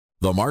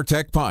The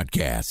MarTech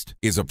Podcast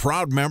is a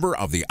proud member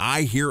of the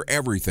I Hear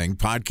Everything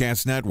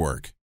Podcast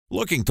Network.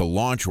 Looking to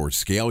launch or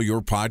scale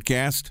your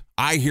podcast?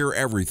 I Hear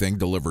Everything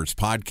delivers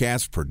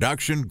podcast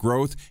production,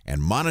 growth,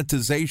 and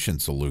monetization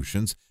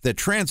solutions that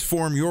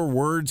transform your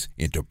words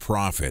into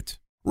profit.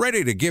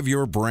 Ready to give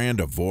your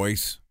brand a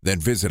voice? Then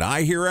visit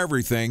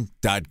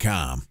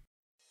iheareverything.com.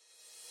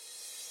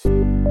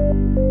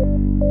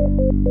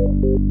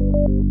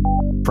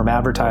 From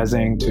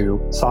advertising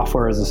to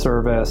software as a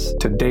service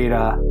to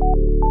data.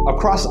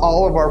 Across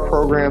all of our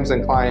programs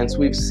and clients,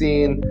 we've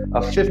seen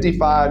a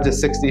 55 to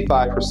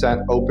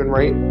 65% open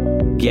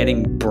rate.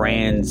 Getting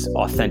brands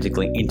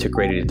authentically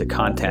integrated into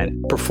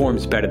content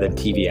performs better than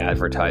TV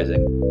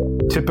advertising.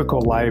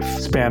 Typical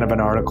lifespan of an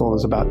article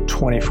is about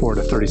 24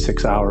 to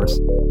 36 hours.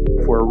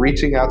 If we're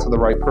reaching out to the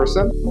right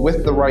person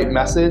with the right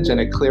message and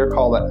a clear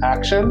call to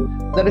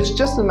action, then it's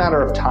just a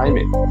matter of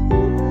timing.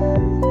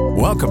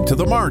 Welcome to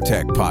the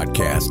MarTech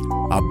Podcast,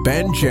 a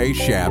Ben J.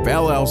 Schaap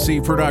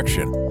LLC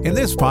production. In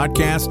this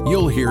podcast,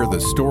 you'll hear the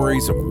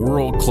stories of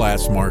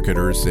world-class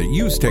marketers that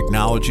use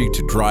technology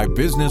to drive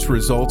business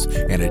results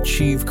and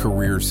achieve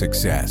career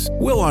success.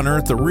 We'll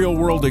unearth the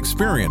real-world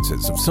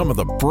experiences of some of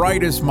the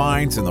brightest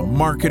minds in the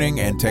marketing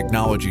and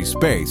technology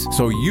space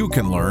so you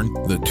can learn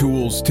the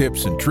tools,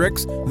 tips, and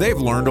tricks they've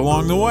learned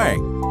along the way.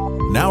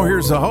 Now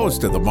here's the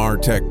host of the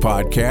MarTech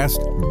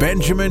Podcast,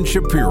 Benjamin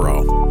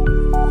Shapiro.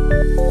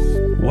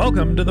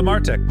 Welcome to the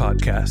MarTech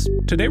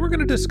Podcast. Today we're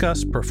going to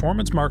discuss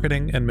performance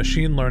marketing and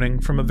machine learning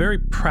from a very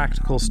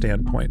practical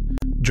standpoint.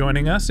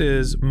 Joining us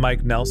is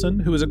Mike Nelson,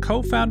 who is a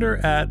co-founder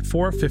at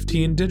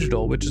Four15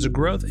 Digital, which is a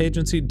growth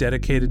agency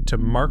dedicated to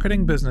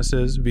marketing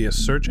businesses via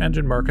search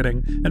engine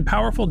marketing and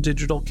powerful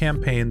digital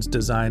campaigns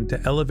designed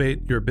to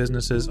elevate your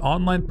business's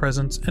online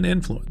presence and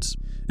influence.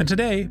 And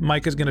today,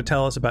 Mike is going to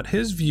tell us about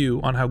his view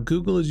on how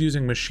Google is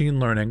using machine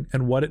learning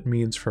and what it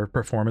means for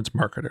performance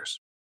marketers.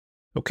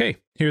 Okay,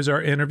 here's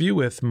our interview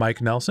with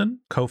Mike Nelson,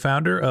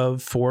 co-founder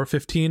of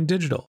Four15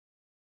 Digital.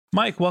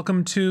 Mike,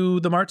 welcome to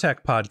the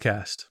MarTech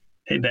Podcast.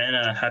 Hey, Ben,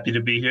 happy to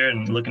be here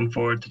and looking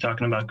forward to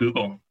talking about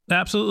Google.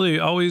 Absolutely.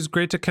 Always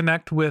great to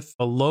connect with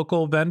a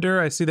local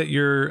vendor. I see that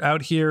you're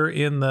out here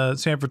in the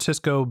San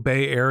Francisco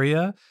Bay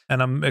Area,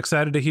 and I'm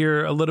excited to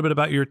hear a little bit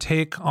about your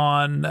take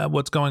on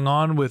what's going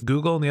on with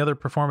Google and the other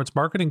performance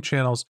marketing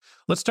channels.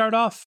 Let's start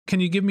off.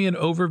 Can you give me an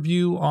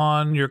overview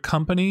on your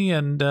company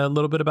and a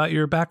little bit about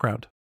your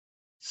background?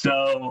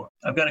 So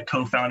I've got a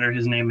co-founder.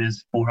 His name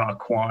is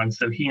Kwan.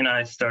 So he and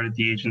I started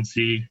the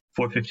agency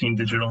Four15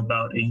 Digital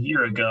about a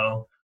year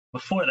ago.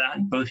 Before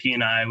that, both he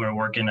and I were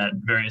working at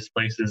various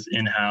places,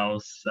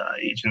 in-house,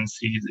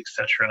 agencies,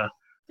 etc.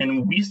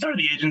 And we started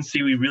the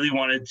agency. We really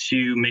wanted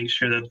to make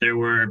sure that there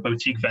were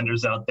boutique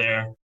vendors out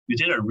there. We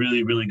did a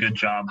really, really good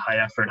job,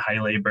 high effort,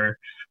 high labor,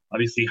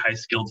 obviously high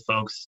skilled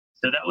folks.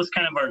 So that was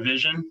kind of our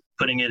vision,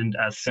 putting it in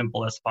as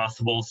simple as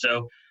possible.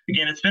 So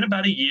again, it's been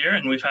about a year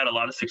and we've had a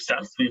lot of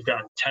success. We've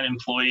got 10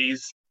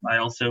 employees. I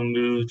also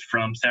moved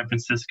from San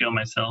Francisco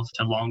myself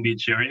to Long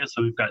Beach area.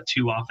 So we've got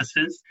 2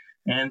 offices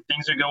and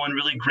things are going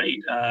really great.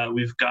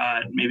 We've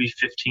got maybe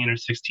 15 or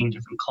 16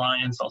 different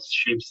clients, all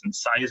shapes and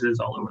sizes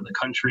all over the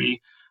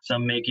country.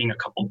 Some making a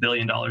couple $2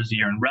 billion a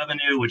year in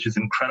revenue, which is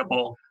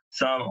incredible.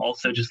 Some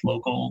also just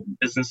local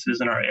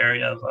businesses in our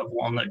area of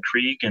Walnut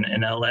Creek and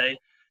in LA.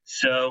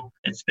 So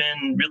it's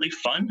been really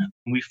fun.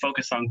 We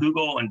focus on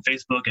Google and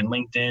Facebook and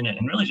LinkedIn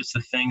and really just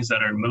the things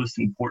that are most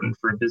important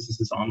for a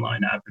business's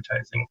online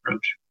advertising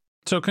approach.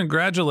 So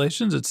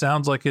congratulations. It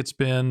sounds like it's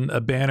been a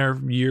banner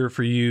year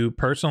for you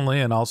personally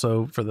and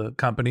also for the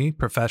company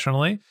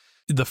professionally.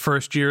 The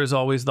first year is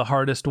always the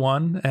hardest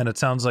one, and it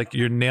sounds like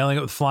you're nailing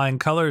it with flying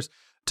colors.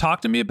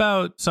 Talk to me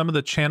about some of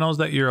the channels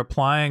that you're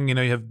applying. You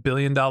know, you have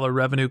billion-dollar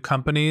revenue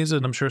companies,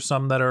 and I'm sure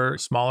some that are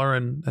smaller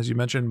and, as you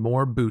mentioned,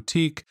 more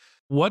boutique.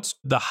 What's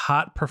the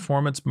hot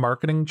performance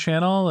marketing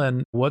channel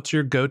and what's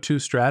your go-to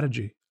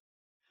strategy?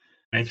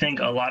 I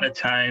think a lot of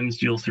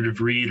times you'll sort of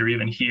read or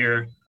even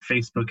hear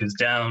Facebook is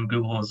down,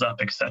 Google is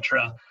up,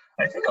 etc.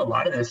 I think a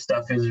lot of this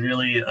stuff is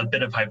really a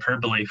bit of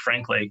hyperbole,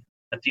 frankly.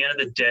 At the end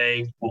of the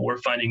day, what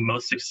we're finding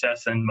most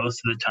success in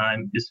most of the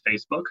time is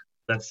Facebook.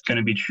 That's going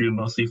to be true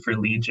mostly for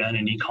lead gen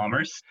and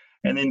e-commerce.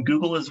 And then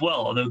Google as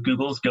well, although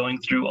Google's going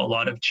through a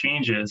lot of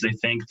changes. I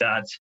think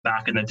that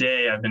back in the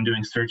day, I've been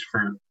doing search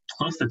for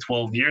close to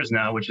 12 years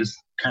now, which is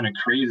kind of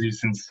crazy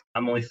since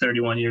I'm only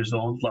 31 years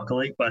old,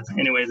 luckily. But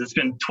anyways, it's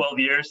been 12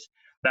 years.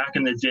 Back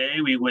in the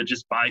day, we would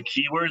just buy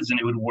keywords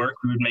and it would work.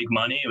 We would make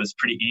money. It was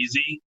pretty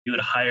easy. You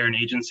would hire an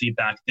agency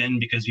back then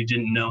because you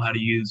didn't know how to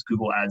use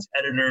Google Ads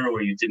Editor,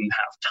 or you didn't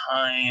have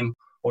time,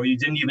 or you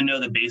didn't even know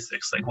the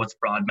basics, like what's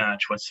broad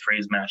match, what's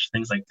phrase match,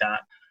 things like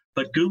that.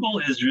 But Google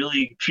is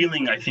really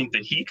feeling, I think, the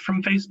heat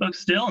from Facebook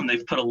still, and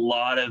they've put a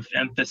lot of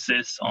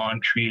emphasis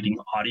on creating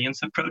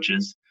audience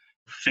approaches.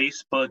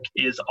 Facebook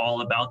is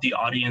all about the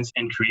audience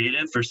and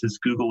creative versus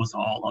Google was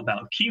all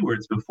about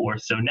keywords before.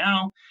 So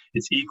now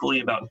it's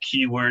equally about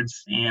keywords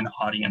and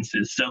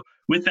audiences. So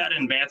With that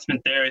advancement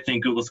there, I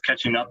think Google's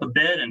catching up a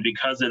bit. And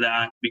because of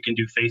that, we can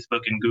do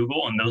Facebook and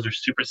Google, and those are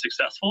super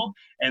successful.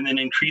 And then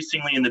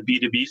increasingly in the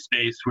B2B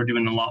space, we're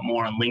doing a lot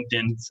more on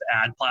LinkedIn's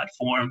ad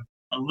platform,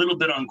 a little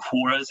bit on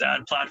Quora's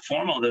ad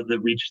platform, although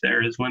the reach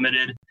there is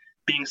limited.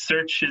 Bing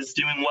Search is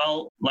doing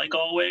well, like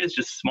always,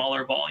 just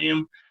smaller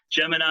volume.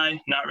 Gemini,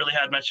 not really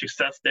had much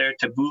success there.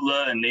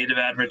 Taboola and native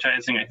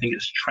advertising, I think,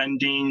 is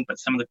trending, but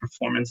some of the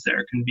performance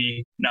there can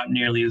be not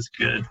nearly as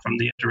good from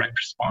the direct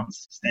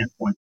response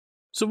standpoint.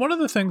 So one of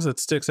the things that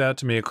sticks out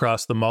to me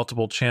across the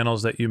multiple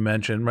channels that you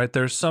mentioned, right,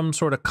 there's some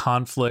sort of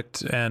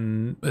conflict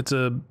and it's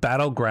a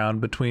battleground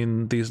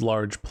between these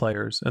large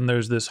players. And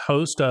there's this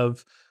host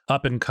of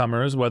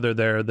up-and-comers, whether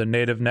they're the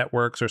native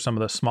networks or some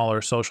of the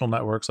smaller social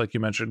networks, like you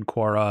mentioned,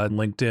 Quora and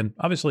LinkedIn,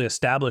 obviously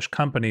established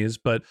companies,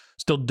 but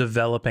still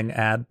developing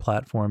ad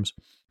platforms.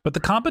 But the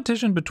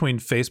competition between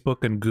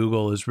Facebook and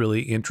Google is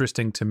really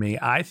interesting to me.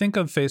 I think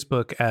of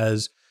Facebook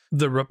as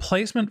the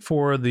replacement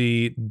for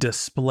the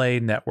display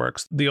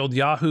networks, the old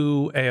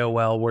Yahoo,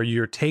 AOL, where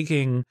you're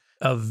taking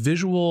a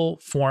visual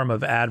form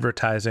of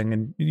advertising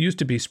and it used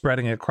to be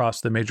spreading across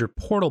the major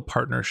portal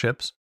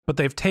partnerships, but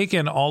they've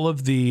taken all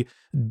of the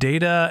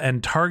data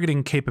and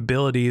targeting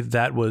capability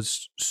that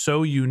was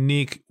so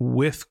unique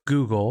with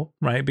Google,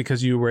 right?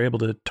 Because you were able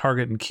to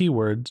target in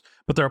keywords,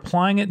 but they're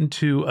applying it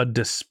into a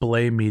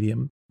display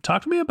medium.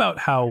 Talk to me about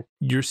how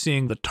you're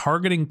seeing the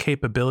targeting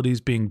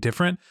capabilities being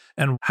different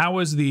and how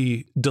is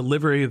the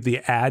delivery of the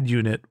ad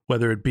unit,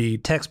 whether it be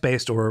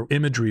text-based or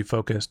imagery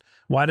focused,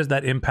 why does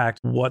that impact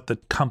what the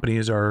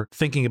companies are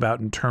thinking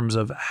about in terms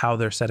of how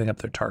they're setting up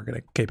their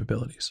targeting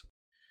capabilities?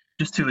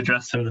 Just to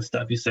address some of the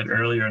stuff you said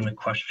earlier in the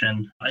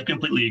question, I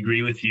completely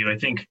agree with you. I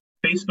think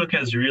Facebook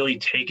has really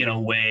taken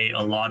away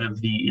a lot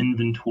of the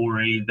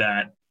inventory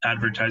that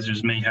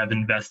advertisers may have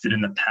invested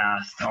in the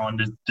past on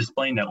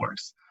display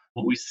networks.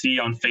 What we see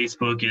on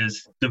Facebook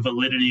is the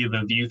validity of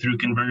a view-through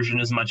conversion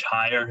is much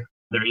higher.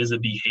 There is a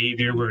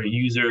behavior where a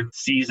user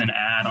sees an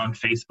ad on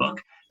Facebook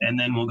and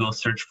then will go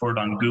search for it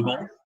on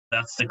Google.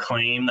 That's the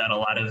claim that a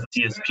lot of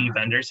DSP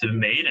vendors have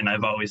made, and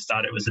I've always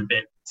thought it was a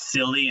bit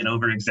silly and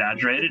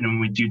over-exaggerated. And when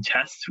we do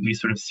tests, we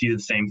sort of see the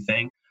same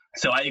thing.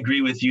 So I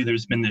agree with you.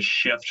 There's been this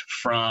shift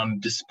from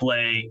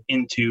display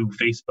into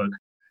Facebook.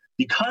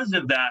 Because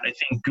of that, I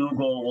think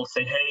Google will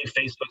say, hey,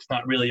 Facebook's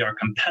not really our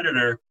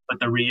competitor, but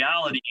the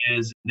reality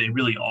is they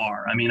really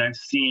are. I mean, I've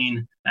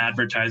seen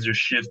advertisers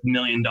shift $1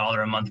 million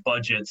a month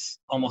budgets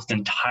almost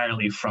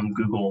entirely from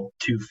Google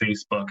to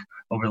Facebook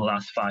over the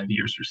last 5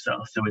 years or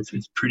so. So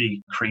it's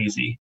pretty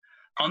crazy.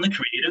 On the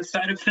creative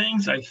side of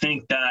things, I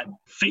think that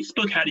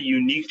Facebook had a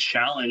unique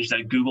challenge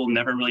that Google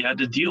never really had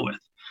to deal with.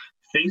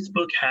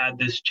 Facebook had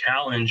this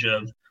challenge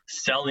of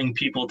selling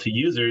people to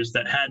users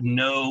that had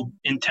no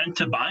intent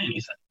to buy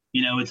anything.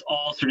 You know, it's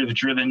all sort of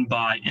driven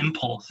by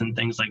impulse and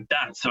things like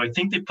that. So I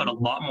think they put a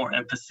lot more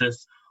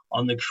emphasis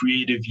on the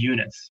creative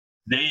units.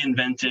 They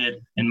invented,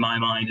 in my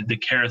mind, the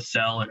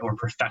carousel or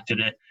perfected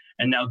it,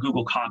 and now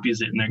Google copies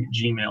it in their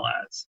Gmail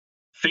ads.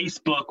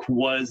 Facebook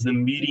was the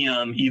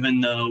medium, even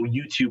though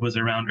YouTube was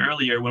around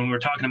earlier. When we were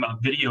talking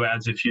about video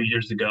ads a few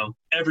years ago,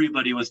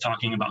 everybody was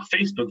talking about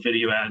Facebook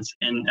video ads,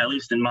 and at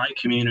least in my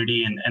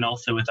community and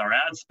also with our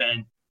ad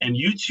spend. And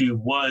YouTube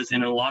was,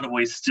 in a lot of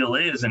ways, still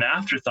is an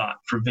afterthought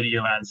for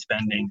video ad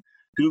spending.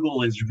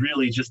 Google is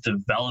really just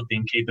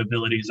developing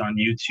capabilities on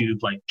YouTube,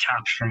 like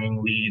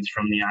capturing leads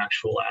from the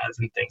actual ads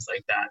and things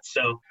like that.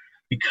 So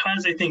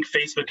because I think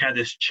Facebook had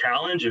this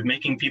challenge of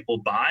making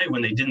people buy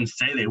when they didn't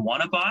say they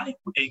want to buy,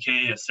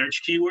 aka a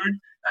search keyword,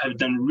 have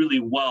done really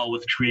well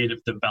with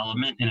creative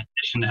development in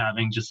addition to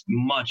having just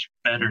much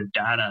better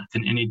data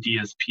than any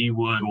DSP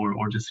would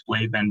or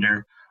display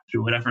vendor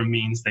through whatever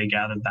means they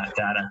gathered that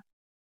data.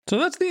 So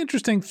that's the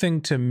interesting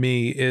thing to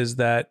me is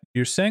that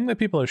you're saying that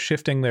people are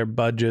shifting their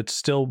budgets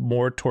still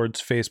more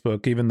towards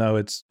Facebook, even though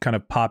it's kind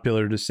of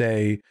popular to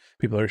say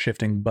people are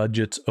shifting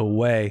budgets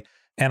away.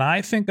 And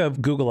I think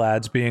of Google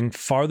Ads being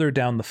farther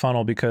down the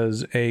funnel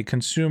because a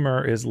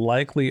consumer is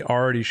likely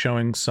already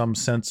showing some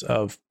sense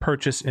of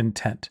purchase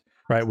intent,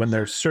 right? When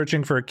they're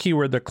searching for a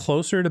keyword, they're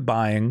closer to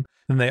buying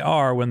than they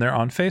are when they're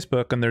on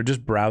Facebook and they're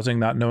just browsing,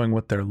 not knowing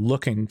what they're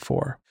looking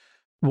for.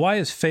 Why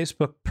is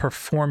Facebook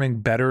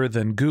performing better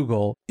than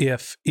Google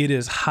if it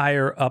is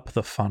higher up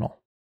the funnel?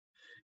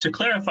 To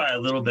clarify a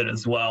little bit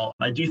as well,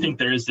 I do think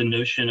there is the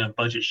notion of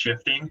budget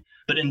shifting,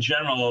 but in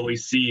general, what we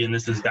see, and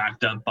this is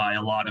backed up by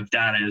a lot of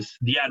data, is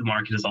the ad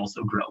market is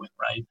also growing,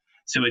 right?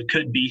 So it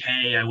could be,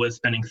 hey, I was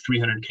spending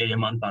 $300K a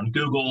month on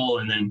Google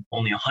and then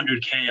only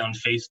 $100K on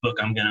Facebook.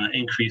 I'm going to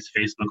increase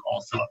Facebook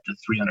also up to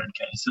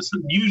 $300K. So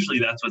usually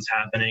that's what's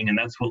happening, and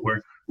that's what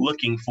we're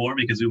looking for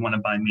because we want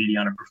to buy media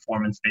on a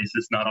performance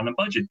basis, not on a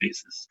budget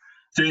basis.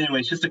 So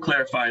anyways, just to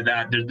clarify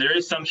that, there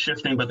is some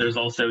shifting, but there's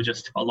also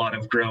just a lot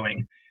of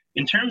growing.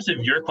 In terms of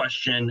your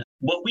question,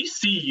 what we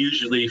see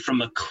usually from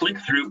a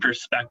click-through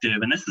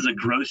perspective, and this is a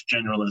gross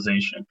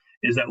generalization,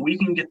 is that we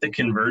can get the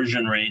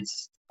conversion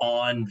rates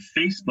on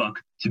Facebook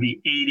to be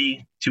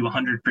 80 to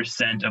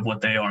 100% of what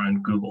they are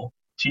on Google.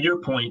 To your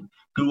point,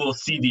 Google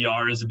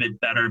CVR is a bit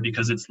better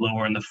because it's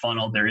lower in the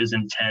funnel. There is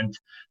intent.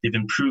 They've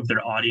improved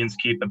their audience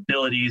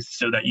capabilities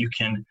so that you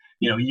can,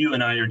 you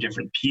and I are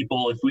different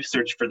people. If we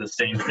search for the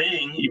same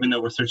thing, even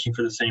though we're searching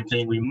for the same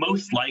thing, we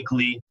most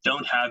likely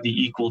don't have the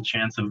equal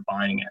chance of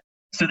buying it.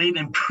 So they've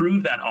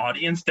improved that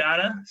audience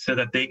data so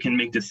that they can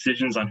make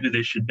decisions on who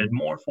they should bid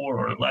more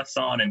for or less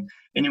on. And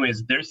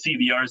anyways, their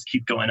CVRs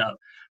keep going up.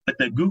 But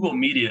the Google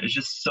media is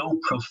just so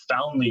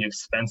profoundly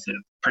expensive,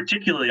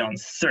 particularly on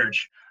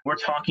search. We're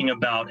talking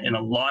about in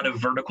a lot of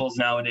verticals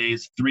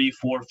nowadays, $3,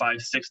 $4,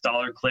 $5,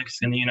 $6 clicks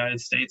in the United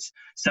States,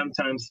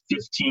 sometimes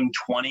 15,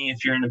 20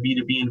 if you're in a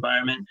B2B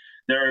environment.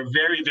 There are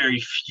very, very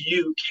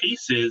few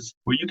cases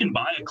where you can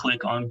buy a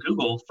click on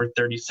Google for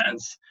 30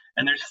 cents.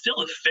 And there's still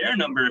a fair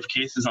number of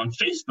cases on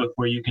Facebook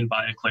where you can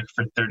buy a click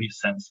for 30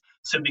 cents.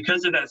 So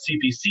because of that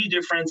CPC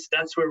difference,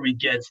 that's where we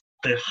get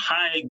the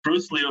high,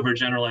 grossly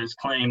overgeneralized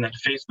claim that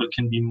Facebook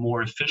can be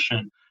more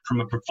efficient from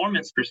a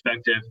performance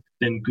perspective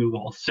than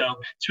Google. So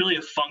it's really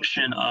a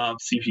function of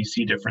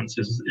CPC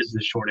differences is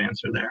the short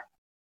answer there.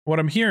 What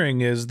I'm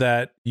hearing is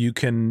that you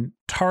can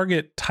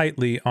target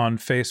tightly on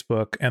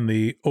Facebook and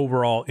the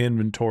overall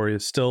inventory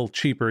is still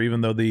cheaper,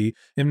 even though the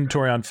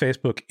inventory on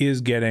Facebook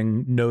is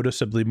getting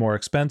noticeably more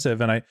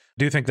expensive. And I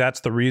do think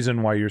that's the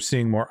reason why you're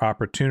seeing more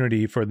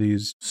opportunity for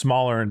these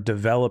smaller and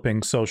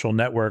developing social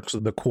networks,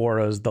 the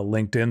Quoras, the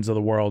LinkedIns of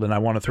the world. And I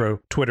want to throw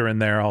Twitter in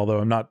there, although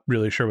I'm not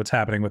really sure what's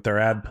happening with their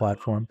ad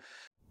platform.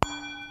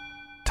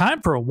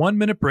 Time for a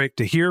 1-minute break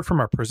to hear from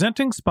our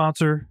presenting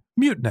sponsor,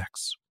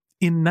 Mutinex.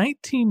 In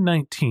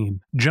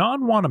 1919,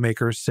 John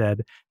Wanamaker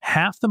said,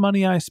 "Half the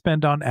money I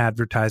spend on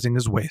advertising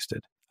is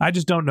wasted. I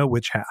just don't know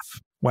which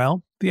half."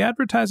 Well, the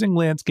advertising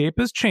landscape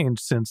has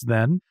changed since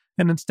then,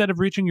 and instead of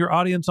reaching your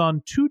audience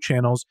on 2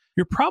 channels,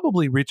 you're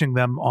probably reaching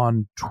them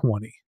on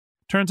 20.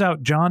 Turns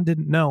out John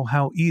didn't know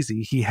how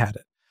easy he had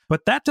it.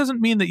 But that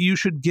doesn't mean that you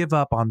should give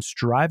up on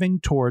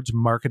striving towards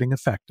marketing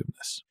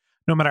effectiveness.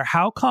 No matter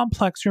how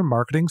complex your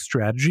marketing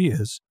strategy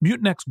is,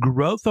 Mutinex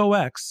Growth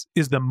OX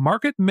is the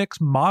market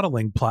mix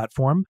modeling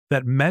platform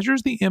that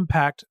measures the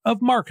impact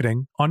of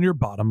marketing on your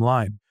bottom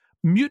line.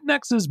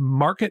 Mutinex's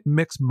market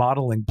mix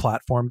modeling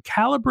platform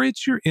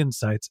calibrates your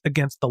insights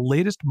against the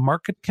latest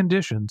market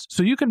conditions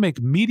so you can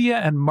make media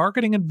and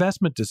marketing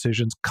investment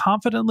decisions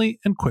confidently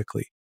and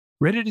quickly.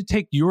 Ready to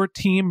take your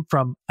team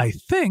from I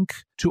think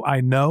to I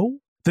know?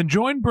 Then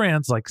join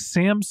brands like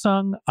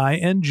Samsung,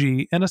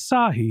 ING, and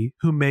Asahi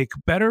who make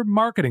better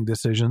marketing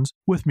decisions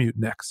with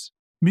Mutinex.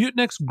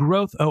 Mutinex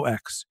Growth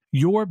OX.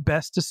 Your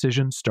best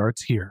decision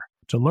starts here.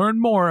 To learn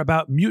more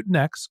about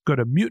Mutinex, go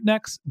to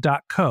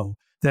mutinex.co.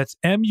 That's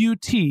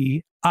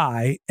MUTINEX.co.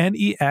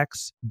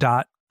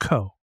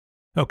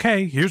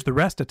 Okay, here's the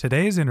rest of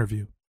today's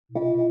interview.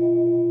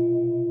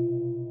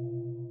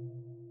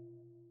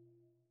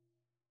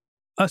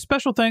 A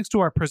special thanks to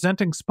our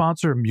presenting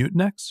sponsor,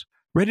 Mutinex.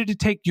 Ready to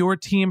take your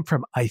team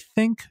from I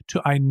think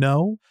to I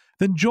know?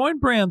 Then join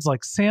brands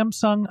like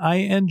Samsung,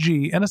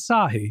 ING, and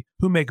Asahi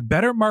who make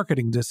better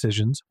marketing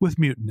decisions with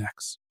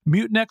Mutinex.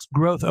 Mutinex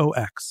Growth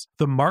OX,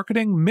 the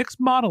marketing mix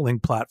modeling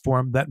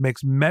platform that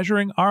makes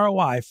measuring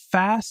ROI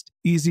fast,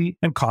 easy,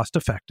 and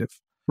cost-effective.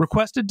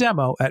 Request a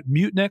demo at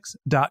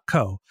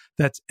mutinex.co.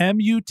 That's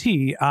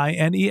MUTINEX.co.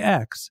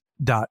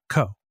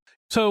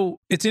 So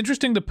it's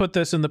interesting to put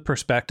this in the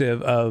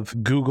perspective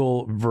of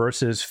Google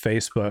versus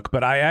Facebook,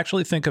 but I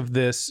actually think of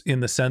this in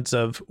the sense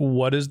of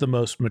what is the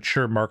most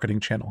mature marketing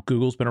channel.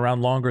 Google's been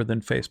around longer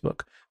than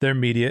Facebook. Their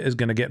media is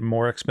going to get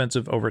more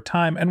expensive over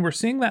time, and we're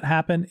seeing that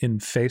happen in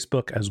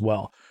Facebook as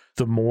well.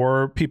 The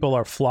more people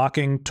are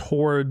flocking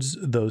towards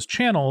those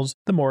channels,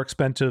 the more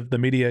expensive the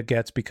media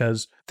gets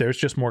because there's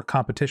just more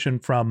competition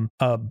from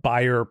a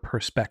buyer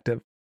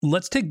perspective.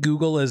 Let's take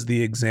Google as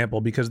the example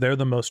because they're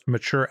the most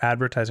mature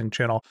advertising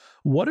channel.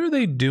 What are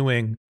they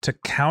doing to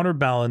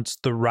counterbalance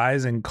the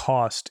rising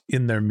cost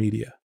in their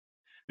media?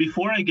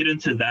 Before I get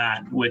into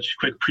that, which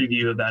quick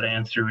preview of that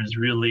answer is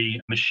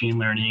really machine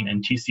learning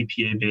and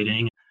TCPA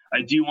bidding,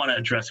 I do want to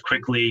address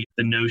quickly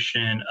the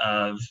notion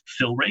of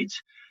fill rate.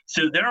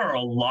 So there are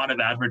a lot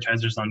of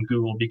advertisers on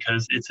Google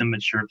because it's a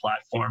mature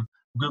platform.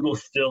 Google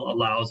still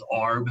allows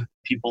ARB,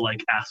 people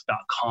like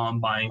Ask.com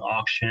buying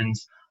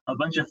auctions, a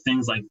bunch of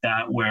things like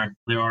that where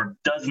there are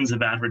dozens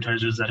of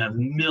advertisers that have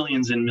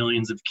millions and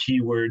millions of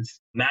keywords.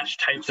 Match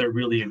types are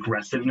really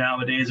aggressive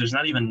nowadays. There's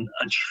not even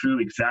a true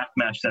exact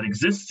match that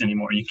exists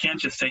anymore. You can't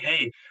just say,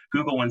 hey,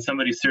 Google, when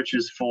somebody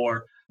searches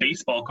for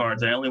baseball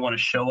cards, I only want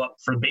to show up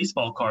for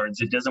baseball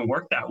cards. It doesn't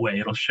work that way.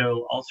 It'll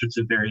show all sorts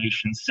of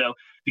variations. So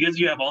because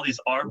you have all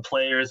these ARB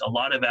players, a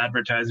lot of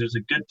advertisers,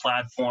 a good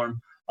platform,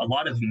 a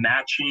lot of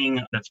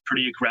matching that's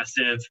pretty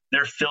aggressive,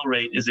 their fill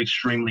rate is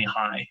extremely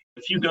high.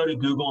 If you go to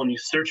Google and you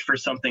search for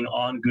something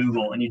on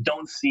Google and you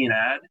don't see an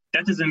ad,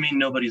 that doesn't mean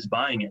nobody's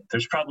buying it.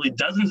 There's probably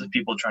dozens of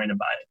people trying to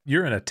buy it.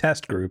 You're in a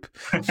test group.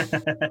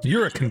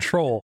 You're a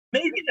control.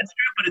 Maybe that's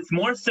true, but it's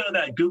more so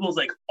that Google's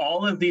like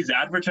all of these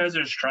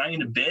advertisers trying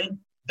to bid,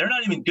 they're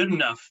not even good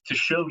enough to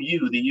show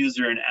you, the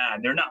user, an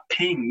ad. They're not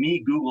paying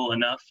me, Google,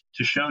 enough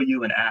to show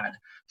you an ad.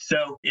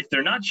 So if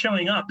they're not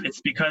showing up, it's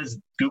because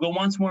Google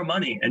wants more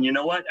money. And you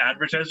know what?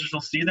 Advertisers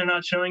will see they're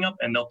not showing up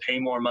and they'll pay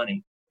more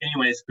money.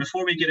 Anyways,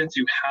 before we get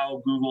into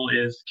how Google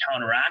is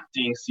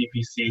counteracting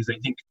CPCs, I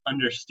think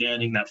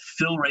understanding that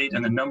fill rate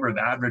and the number of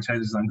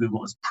advertisers on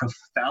Google is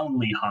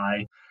profoundly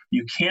high.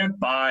 You can't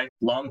buy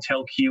long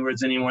tail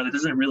keywords anymore. That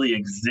doesn't really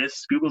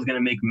exist. Google's going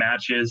to make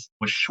matches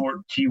with short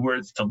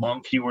keywords to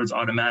long keywords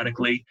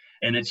automatically.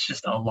 And it's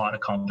just a lot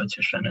of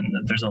competition. And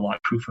there's a lot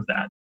of proof of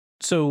that.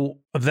 So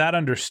that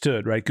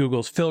understood, right?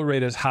 Google's fill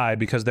rate is high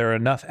because there are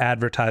enough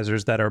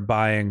advertisers that are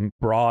buying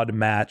broad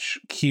match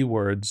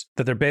keywords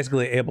that they're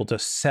basically able to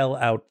sell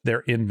out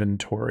their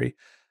inventory.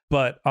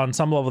 But on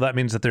some level, that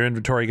means that their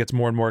inventory gets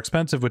more and more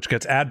expensive, which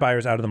gets ad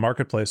buyers out of the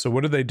marketplace. So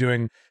what are they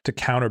doing to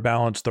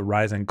counterbalance the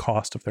rising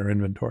cost of their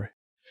inventory?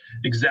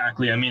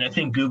 Exactly. I mean, I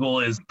think Google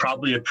is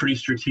probably a pretty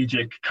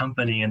strategic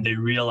company, and they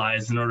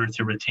realize in order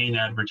to retain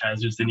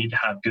advertisers, they need to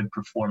have good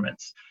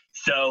performance.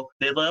 So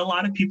they let a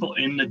lot of people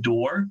in the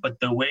door, but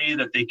the way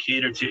that they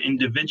cater to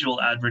individual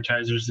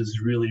advertisers is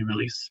really,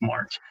 really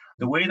smart.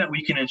 The way that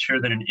we can ensure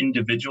that an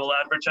individual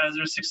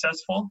advertiser is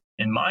successful,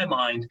 in my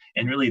mind,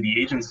 and really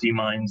the agency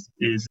minds,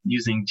 is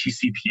using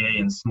TCPA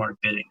and smart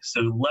bidding.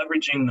 So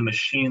leveraging the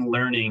machine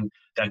learning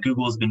that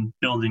Google has been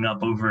building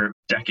up over a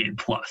decade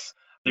plus.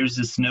 There's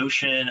this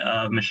notion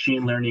of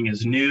machine learning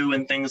is new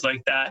and things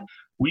like that.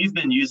 We've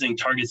been using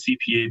target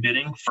CPA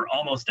bidding for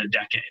almost a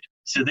decade.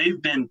 So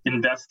they've been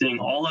investing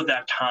all of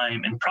that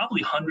time and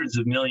probably hundreds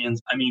of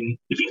millions. I mean,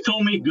 if you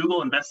told me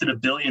Google invested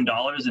 $1 billion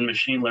in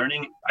machine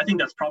learning, I think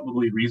that's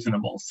probably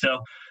reasonable. So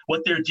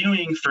what they're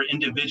doing for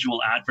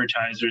individual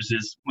advertisers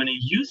is when a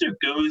user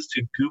goes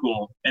to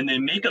Google and they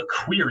make a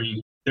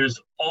query, there's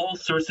all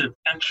sorts of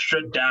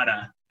extra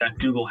data that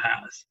Google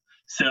has.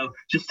 So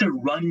just to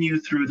run you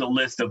through the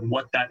list of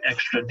what that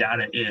extra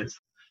data is,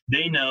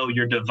 they know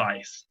your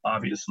device,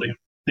 obviously.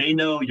 They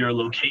know your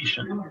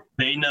location.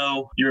 They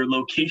know your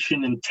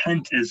location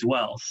intent as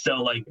well. So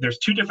like there's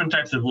two different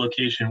types of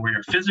location where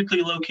you're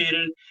physically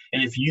located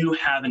and if you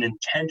have an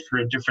intent for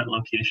a different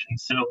location.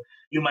 So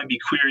you might be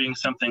querying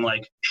something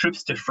like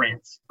trips to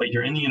France, but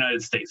you're in the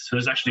United States. So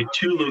there's actually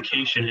two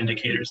location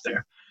indicators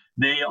there.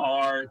 They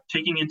are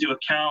taking into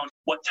account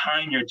what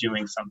time you're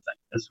doing something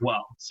as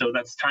well. So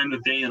that's time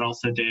of day and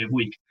also day of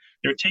week.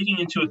 They're taking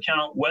into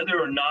account whether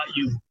or not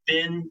you've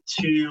been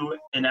to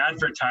an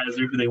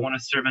advertiser who they want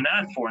to serve an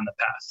ad for in the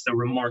past. So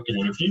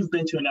remarketing. If you've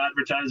been to an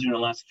advertiser in the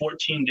last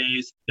 14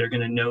 days, they're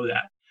going to know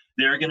that.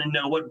 They're going to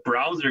know what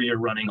browser you're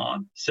running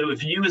on. So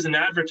if you as an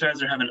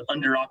advertiser have an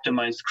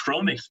under-optimized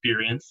Chrome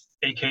experience,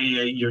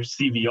 aka your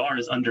CVR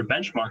is under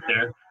benchmark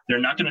there,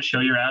 they're not going to show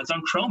your ads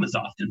on Chrome as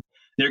often.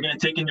 They're going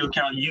to take into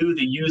account you,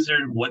 the user,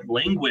 what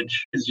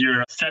language is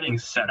your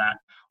settings set at,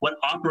 what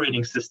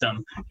operating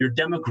system, your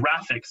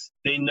demographics.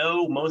 They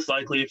know most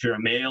likely if you're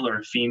a male or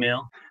a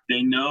female.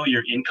 They know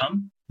your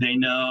income. They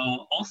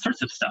know all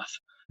sorts of stuff.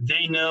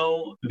 They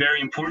know,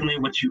 very importantly,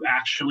 what you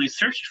actually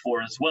searched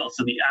for as well.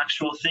 So the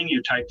actual thing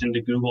you typed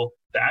into Google,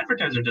 the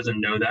advertiser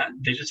doesn't know that.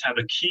 They just have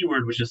a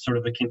keyword, which is sort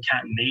of a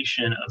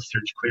concatenation of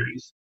search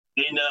queries.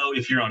 They know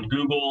if you're on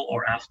Google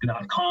or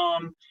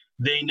ask.com.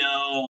 They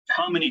know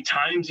how many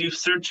times you've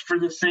searched for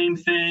the same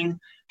thing.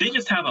 They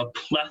just have a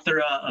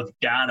plethora of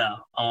data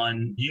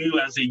on you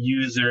as a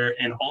user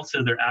and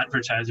also their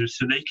advertisers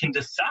so they can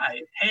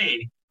decide,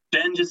 hey,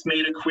 Ben just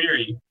made a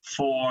query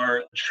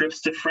for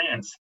trips to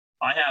France.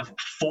 I have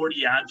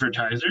 40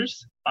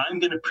 advertisers. I'm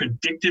going to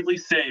predictively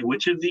say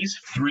which of these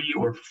 3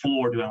 or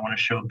 4 do I want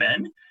to show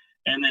Ben?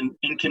 And then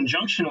in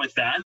conjunction with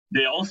that,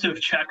 they also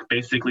check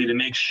basically to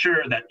make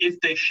sure that if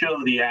they show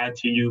the ad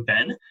to you,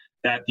 Ben,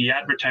 that the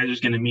advertiser is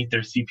going to meet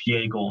their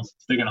CPA goals.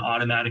 They're going to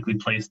automatically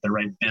place the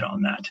right bid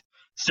on that.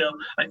 So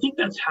I think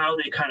that's how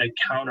they kind of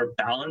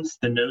counterbalance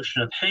the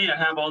notion of, hey, I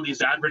have all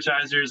these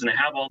advertisers and I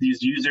have all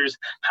these users.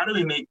 How do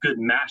we make good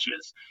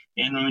matches?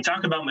 And when we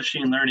talk about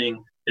machine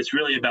learning, it's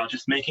really about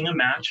just making a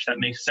match that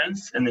makes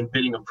sense and then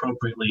bidding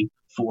appropriately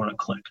for a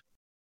click.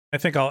 I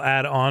think I'll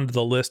add on to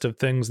the list of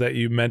things that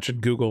you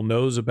mentioned Google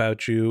knows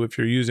about you. If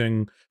you're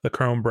using the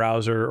Chrome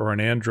browser or an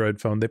Android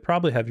phone, they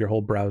probably have your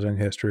whole browsing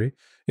history.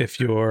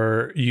 If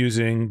you're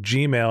using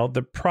Gmail,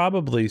 they're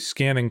probably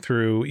scanning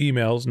through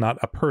emails, not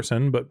a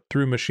person, but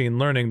through machine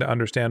learning to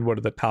understand what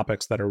are the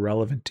topics that are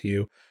relevant to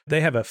you. They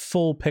have a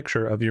full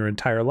picture of your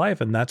entire life,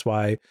 and that's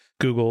why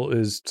Google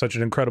is such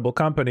an incredible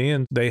company,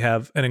 and they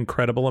have an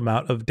incredible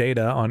amount of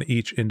data on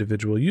each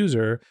individual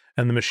user.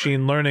 And the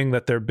machine learning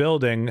that they're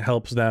building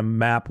helps them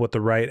map what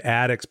the right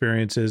ad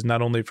experience is,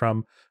 not only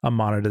from a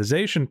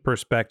monetization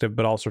perspective,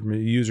 but also from a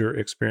user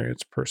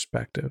experience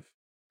perspective.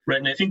 Right.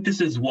 And I think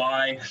this is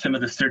why some of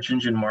the search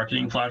engine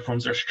marketing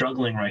platforms are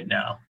struggling right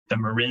now. The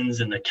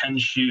Marins and the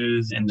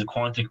Kenshoes and the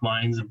Quantic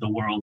Minds of the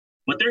world.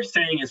 What they're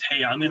saying is,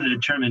 hey, I'm going to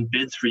determine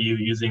bids for you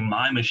using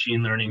my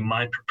machine learning,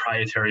 my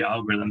proprietary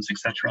algorithms,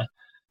 etc.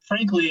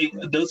 Frankly,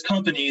 those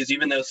companies,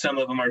 even though some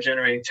of them are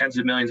generating tens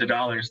of millions of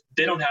dollars,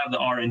 they don't have the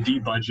R&D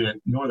budget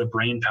nor the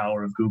brain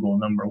power of Google,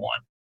 number one.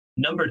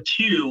 Number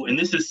two, and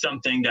this is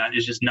something that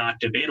is just not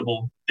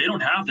debatable, they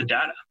don't have the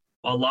data.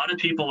 A lot of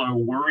people are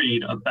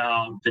worried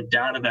about the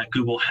data that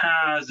Google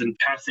has and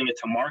passing it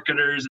to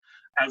marketers.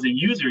 As a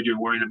user, you're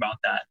worried about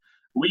that.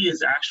 We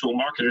as actual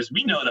marketers,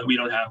 we know that we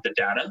don't have the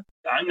data.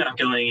 I'm not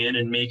going in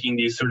and making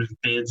these sort of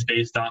bids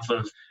based off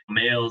of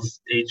males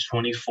age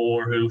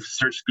 24 who've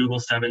searched Google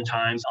 7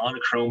 times on a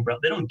Chrome browser.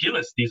 They don't give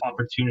us these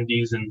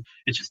opportunities, and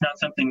it's just not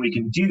something we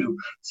can do.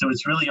 So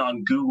it's really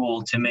on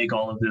Google to make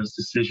all of those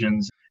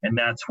decisions. And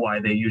that's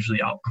why they usually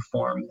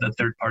outperform the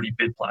third-party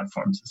bid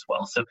platforms as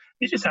well. So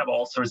they just have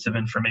all sorts of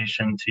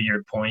information, to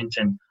your point.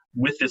 And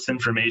with this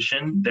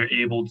information, they're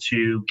able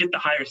to get the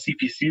higher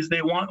CPCs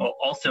they want, while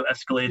also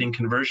escalating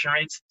conversion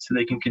rates so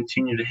they can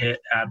continue to hit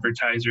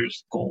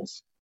advertisers'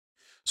 goals.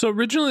 So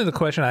originally the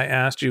question I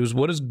asked you was,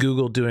 what is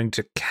Google doing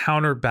to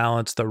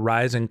counterbalance the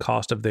rising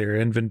cost of their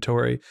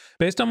inventory?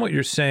 Based on what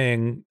you're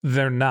saying,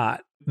 they're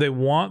not. They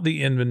want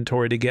the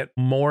inventory to get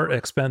more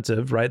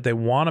expensive, right? They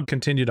want to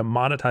continue to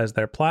monetize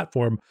their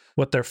platform.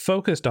 What they're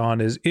focused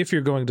on is, if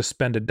you're going to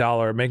spend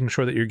 $1, making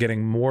sure that you're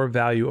getting more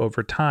value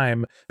over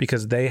time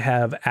because they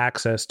have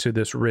access to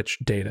this rich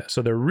data.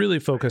 So they're really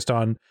focused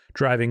on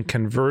driving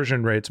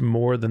conversion rates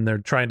more than they're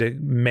trying to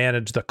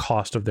manage the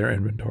cost of their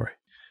inventory.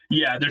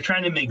 Yeah, they're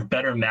trying to make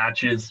better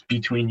matches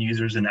between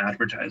users and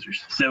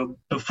advertisers. So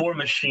before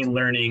machine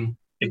learning,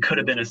 it could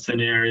have been a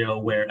scenario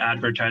where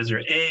advertiser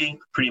A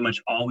pretty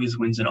much always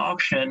wins an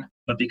auction,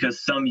 but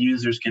because some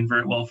users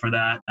convert well for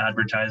that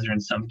advertiser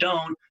and some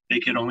don't, they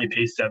could only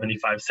pay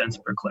 75 cents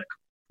per click.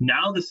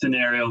 Now the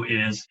scenario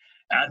is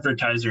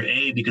advertiser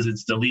A, because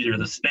it's the leader of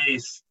the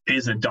space,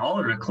 pays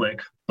 $1 a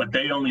click, but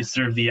they only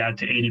serve the ad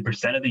to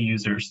 80% of the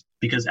users,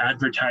 because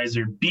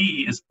advertiser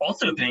B is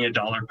also paying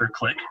 $1 per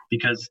click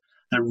because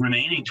the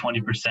remaining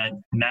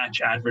 20%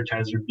 match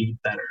advertiser B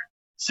better.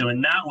 So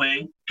in that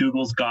way,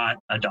 Google's got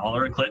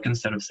 $1 a click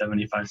instead of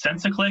 75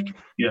 cents a click.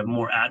 You have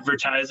more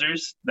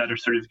advertisers that are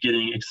sort of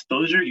getting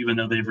exposure, even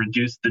though they've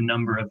reduced the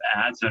number of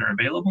ads that are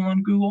available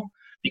on Google,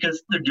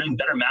 because they're doing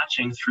better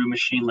matching through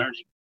machine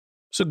learning.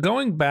 So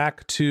going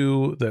back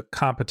to the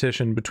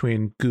competition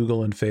between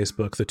Google and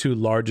Facebook, the two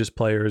largest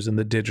players in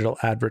the digital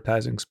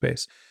advertising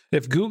space,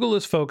 if Google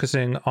is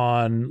focusing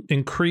on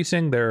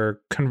increasing their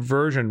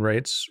conversion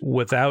rates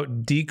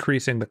without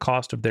decreasing the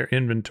cost of their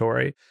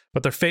inventory,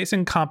 but they're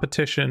facing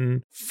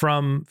competition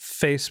from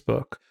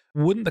Facebook,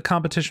 wouldn't the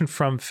competition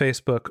from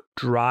Facebook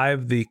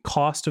drive the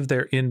cost of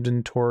their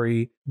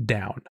inventory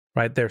down,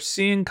 right? They're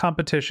seeing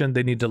competition.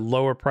 They need to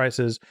lower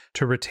prices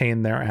to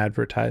retain their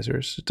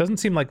advertisers. It doesn't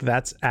seem like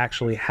that's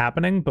actually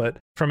happening, but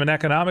from an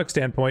economic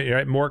standpoint,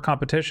 right, more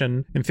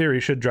competition in theory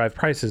should drive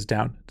prices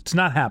down. It's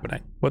not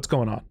happening. What's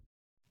going on?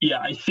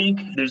 Yeah, I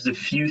think there's a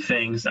few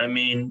things. I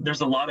mean,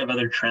 there's a lot of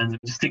other trends.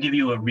 Just to give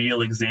you a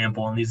real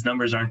example, and these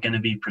numbers aren't going to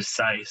be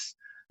precise,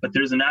 but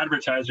there's an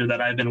advertiser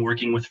that I've been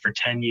working with for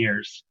 10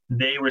 years.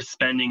 They were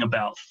spending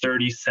about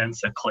 30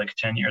 cents a click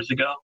 10 years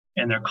ago,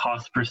 and their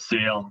cost per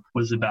sale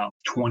was about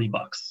 $20.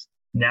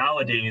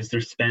 Nowadays,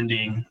 they're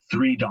spending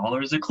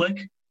 $3 a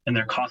click, and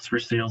their cost per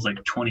sale is like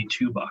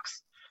 $22.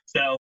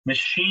 So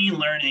machine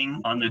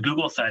learning on the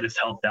Google side has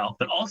helped out,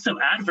 but also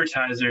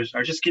advertisers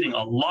are just getting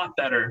a lot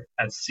better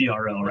at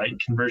CRO, right?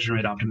 Conversion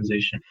rate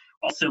optimization.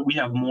 Also, we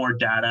have more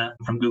data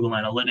from Google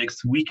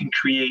Analytics. We can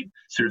create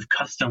sort of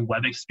custom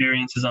web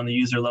experiences on the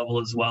user level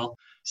as well.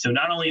 So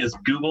not only is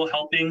Google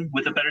helping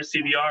with a better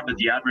CVR, but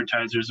the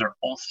advertisers are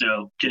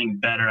also getting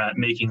better at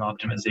making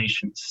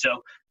optimizations.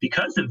 So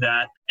because of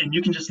that, and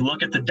you can just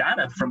look at the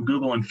data from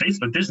Google and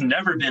Facebook, there's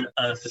never been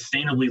a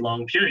sustainably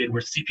long period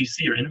where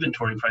CPC or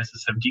inventory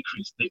prices have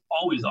decreased. They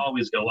always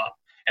go up.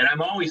 And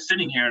I'm always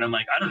sitting here and I'm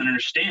like, I don't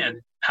understand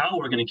how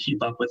we're going to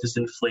keep up with this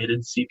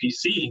inflated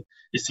CPC.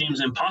 It seems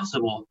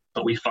impossible,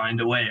 but we find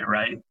a way,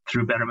 right?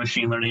 Through better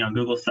machine learning on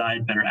Google's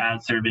side, better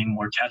ad serving,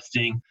 more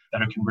testing,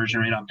 better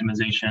conversion rate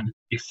optimization,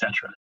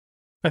 etc.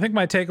 I think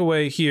my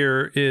takeaway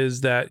here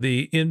is that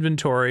the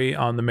inventory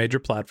on the major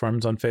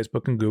platforms on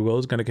Facebook and Google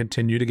is going to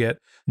continue to get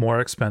more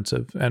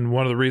expensive. And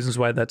one of the reasons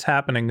why that's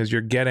happening is you're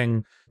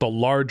getting the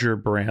larger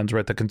brands,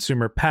 right? The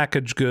consumer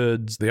packaged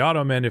goods, the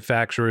auto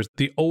manufacturers,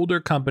 the older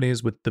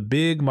companies with the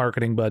big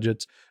marketing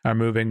budgets are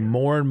moving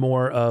more and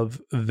more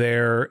of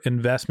their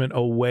investment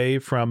away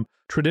from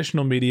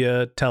traditional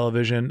media,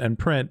 television, and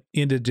print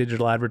into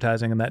digital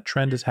advertising. And that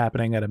trend is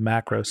happening at a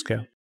macro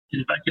scale.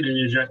 If I could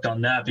interject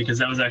on that, because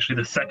that was actually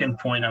the second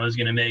point I was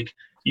going to make.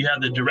 You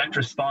have the direct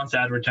response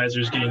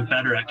advertisers getting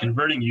better at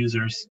converting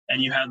users,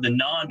 and you have the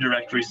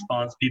non-direct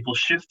response people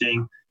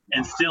shifting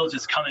and still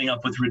just coming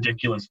up with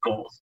ridiculous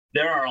goals.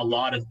 There are a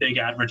lot of big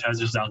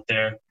advertisers out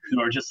there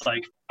who are just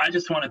like, I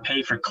just want to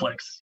pay for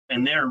clicks.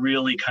 And they're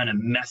really kind of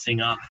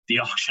messing up the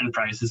auction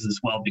prices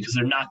as well, because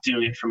they're not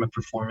doing it from a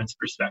performance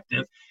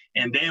perspective.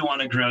 And they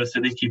want to grow,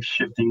 so they keep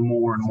shifting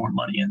more and more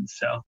money in.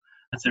 So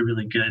that's a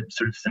really good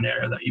sort of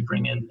scenario that you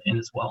bring in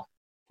as well.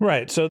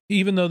 Right. So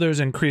even though there's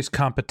increased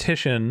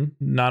competition,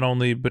 not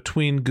only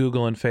between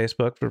Google and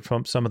Facebook, but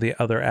from some of the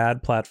other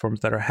ad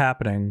platforms that are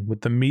happening, with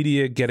the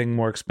media getting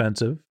more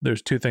expensive,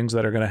 there's two things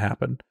that are going to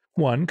happen.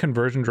 1,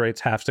 conversion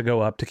rates have to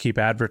go up to keep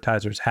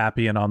advertisers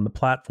happy and on the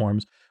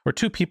platforms. Or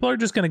 2, people are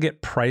just going to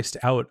get priced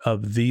out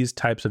of these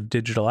types of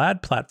digital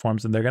ad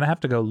platforms, and they're going to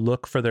have to go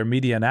look for their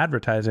media and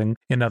advertising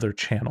in other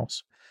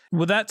channels.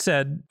 With that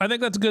said, I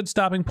think that's a good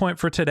stopping point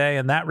for today,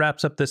 and that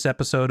wraps up this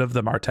episode of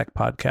the MarTech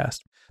Podcast.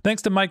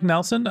 Thanks to Mike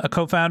Nelson, a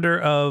co-founder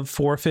of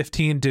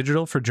 415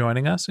 Digital, for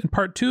joining us. In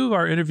part 2 of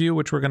our interview,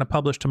 which we're going to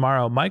publish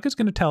tomorrow, Mike is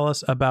going to tell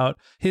us about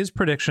his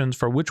predictions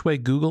for which way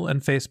Google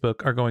and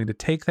Facebook are going to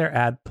take their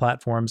ad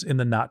platforms in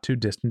the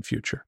not-too-distant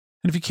future.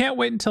 And if you can't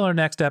wait until our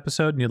next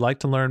episode and you'd like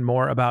to learn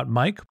more about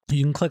Mike,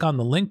 you can click on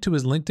the link to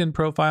his LinkedIn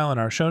profile in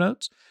our show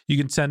notes. You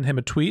can send him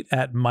a tweet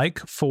at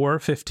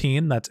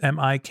Mike415, that's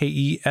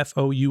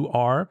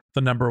MIKEFOUR,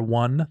 the number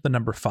 1, the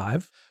number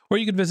 5. Or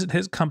you can visit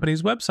his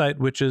company's website,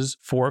 which is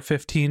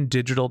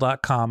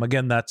 415digital.com.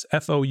 Again, that's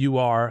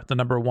FOUR, the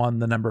number 1,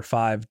 the number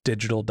 5,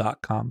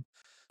 digital.com.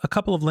 A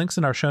couple of links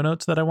in our show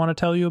notes that I want to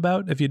tell you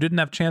about. If you didn't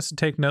have a chance to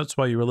take notes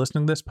while you were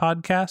listening to this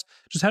podcast,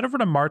 just head over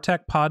to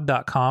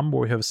martechpod.com,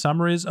 where we have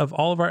summaries of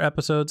all of our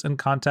episodes and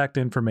contact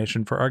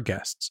information for our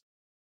guests.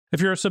 If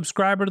you're a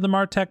subscriber to the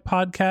MarTech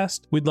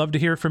Podcast, we'd love to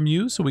hear from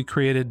you, so we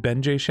created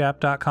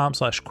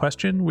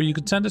benjshap.com/question, where you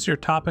can send us your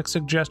topic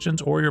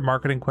suggestions or your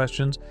marketing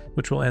questions,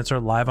 which we'll answer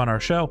live on our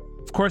show.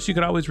 Of course, you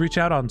could always reach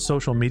out on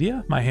social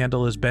media. My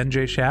handle is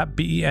benjshap,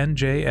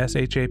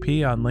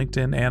 BENJSHAP, on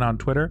LinkedIn and on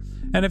Twitter.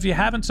 And if you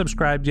haven't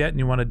subscribed yet and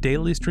you want a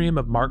daily stream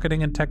of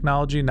marketing and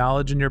technology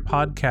knowledge in your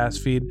podcast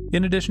feed,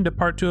 in addition to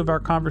part 2 of our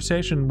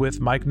conversation with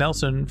Mike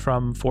Nelson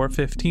from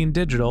 415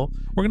 Digital,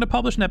 we're going to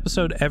publish an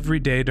episode every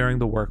day during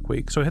the work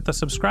week. So hit the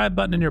subscribe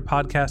button in your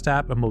podcast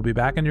app and we'll be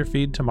back in your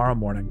feed tomorrow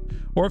morning.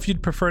 Or if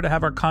you'd prefer to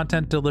have our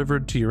content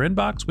delivered to your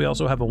inbox, we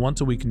also have a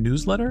once-a-week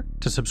newsletter.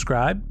 To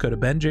subscribe, go to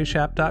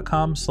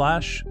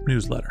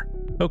benjshap.com/newsletter.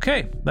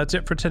 Okay, that's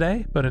it for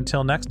today, but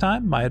until next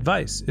time, my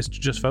advice is to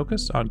just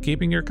focus on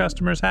keeping your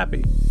customers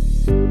happy.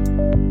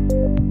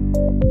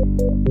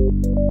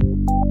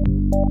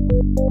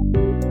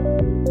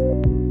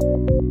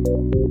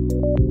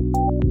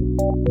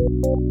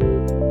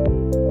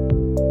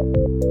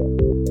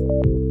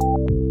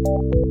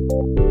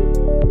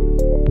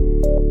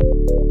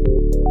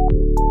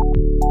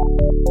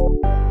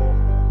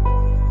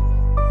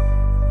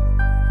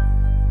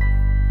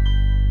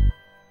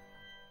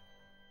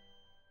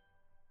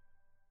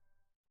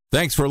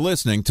 Thanks for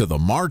listening to the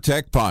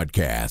MarTech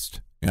Podcast,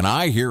 an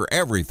I Hear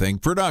Everything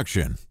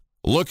production.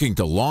 Looking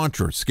to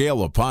launch or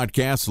scale a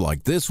podcast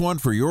like this one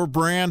for your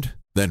brand?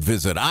 Then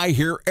visit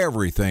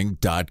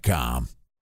iheareverything.com.